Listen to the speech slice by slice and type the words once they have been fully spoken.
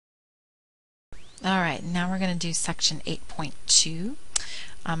Alright, now we're going to do section 8.2.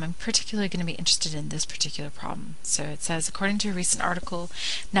 I'm particularly going to be interested in this particular problem. So it says, according to a recent article,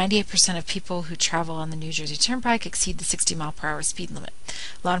 98% of people who travel on the New Jersey Turnpike exceed the 60-mile-per-hour speed limit.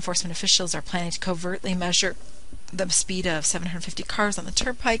 Law enforcement officials are planning to covertly measure the speed of 750 cars on the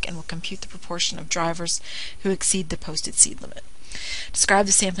turnpike and will compute the proportion of drivers who exceed the posted speed limit. Describe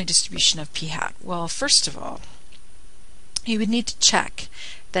the sampling distribution of p hat. Well, first of all, you would need to check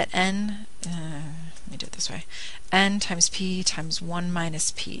that n, let me do it this way, n times p times 1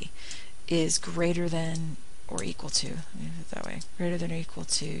 minus p is greater than or equal to, let me put it that way, greater than or equal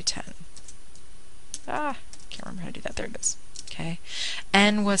to 10. Can't remember how to do that. There it goes. Okay,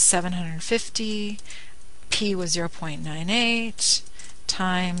 n was 750, p was 0.98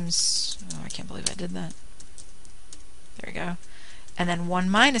 times, I can't believe I did that. There we go. And then 1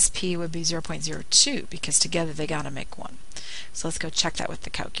 minus p would be 0.02 because together they gotta make 1. So let's go check that with the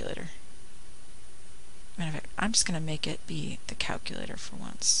calculator. Matter of fact, I'm just going to make it be the calculator for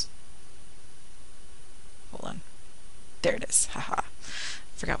once. Hold on. There it is. Haha.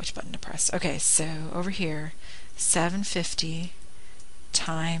 Forgot which button to press. Okay, so over here, 750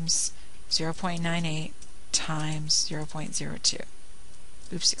 times 0.98 times 0.02.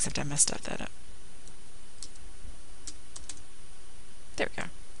 Oops, except I messed up that up. There we go.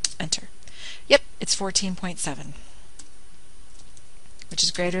 Enter. Yep, it's 14.7, which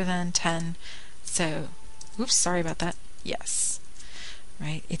is greater than 10. So, oops, sorry about that. Yes.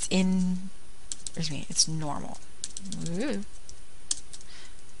 Right? It's it's normal. Ooh.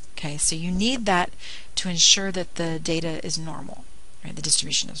 Okay, so you need that to ensure that the data is normal. Right? The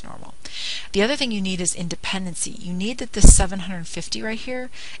distribution is normal. The other thing you need is independency. You need that this 750 right here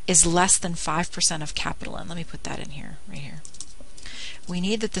is less than 5% of capital N. Let me put that in here, right here. We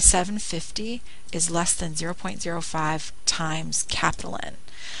need that the 750 is less than 0.05 times capital N.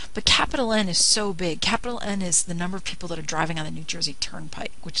 But capital N is so big. Capital N is the number of people that are driving on the New Jersey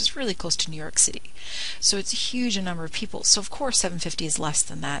Turnpike, which is really close to New York City. So it's a huge number of people. So of course 750 is less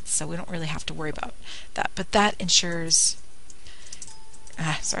than that, so we don't really have to worry about that. But that ensures,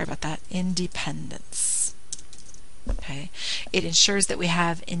 sorry about that, independence. Okay, it ensures that we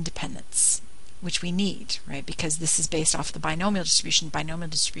have independence, which we need, right? Because this is based off the binomial distribution. Binomial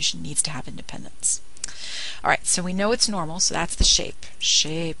distribution needs to have independence. All right, so we know it's normal, so that's the shape.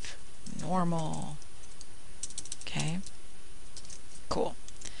 Shape, normal. Okay, cool.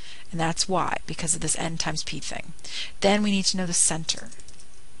 And that's why, because of this n times p thing. Then we need to know the center.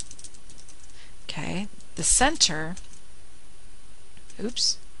 Okay, the center,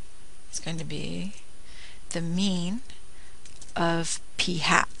 oops, is going to be the mean of p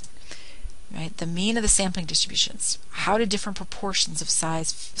hat. Right, the mean of the sampling distributions. How do different proportions of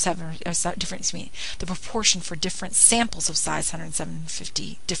size the proportion for different samples of size 100 and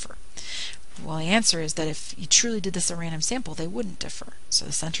 750 differ? Well, the answer is that if you truly did this a random sample, they wouldn't differ. So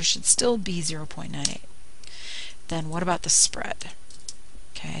the center should still be 0.98. Then what about the spread?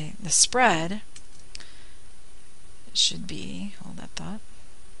 Okay, the spread should be, hold that thought.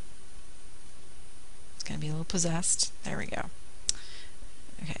 It's going to be a little possessed. There we go.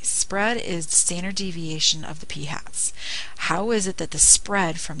 Okay, spread is the standard deviation of the p hats. How is it that the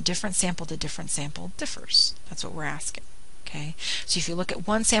spread from different sample to different sample differs? That's what we're asking. Okay, so if you look at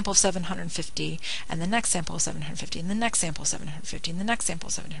one sample of 750 and the next sample of 750 and the next sample of 750 and the next sample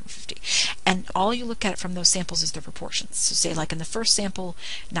of 750, and all you look at from those samples is their proportions. So say like in the first sample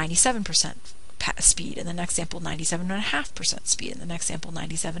 97% speed, and the next sample 97.5% speed, and the next sample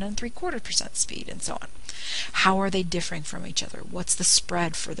 97.75% speed, and so on. How are they differing from each other? What's the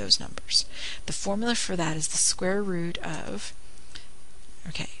spread for those numbers? The formula for that is the square root of,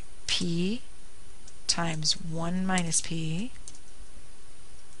 okay, p times 1 minus p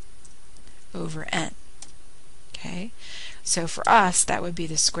over n. Okay, so for us that would be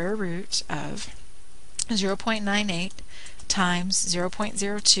the square root of 0.98 times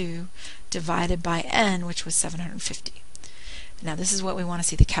 0.02 divided by n, which was 750. Now this is what we want to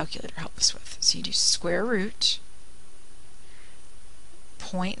see the calculator help us with. So you do square root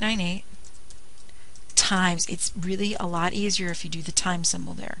 0.98 times, it's really a lot easier if you do the time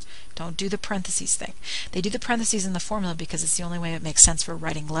symbol there. Don't do the parentheses thing. They do the parentheses in the formula because it's the only way it makes sense for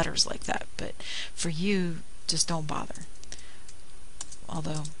writing letters like that. But for you, just don't bother.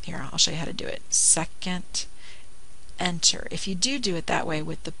 Although, here, I'll show you how to do it. Second, enter. If you do it that way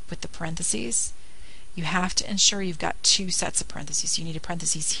with the parentheses, you have to ensure you've got two sets of parentheses. You need a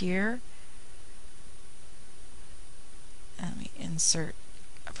parentheses here. And let me insert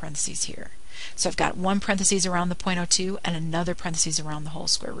a parentheses here. So I've got one parentheses around the 0.02 and another parentheses around the whole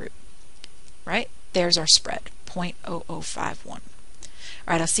square root. Right? There's our spread, 0.0051. All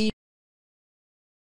right, I'll see you.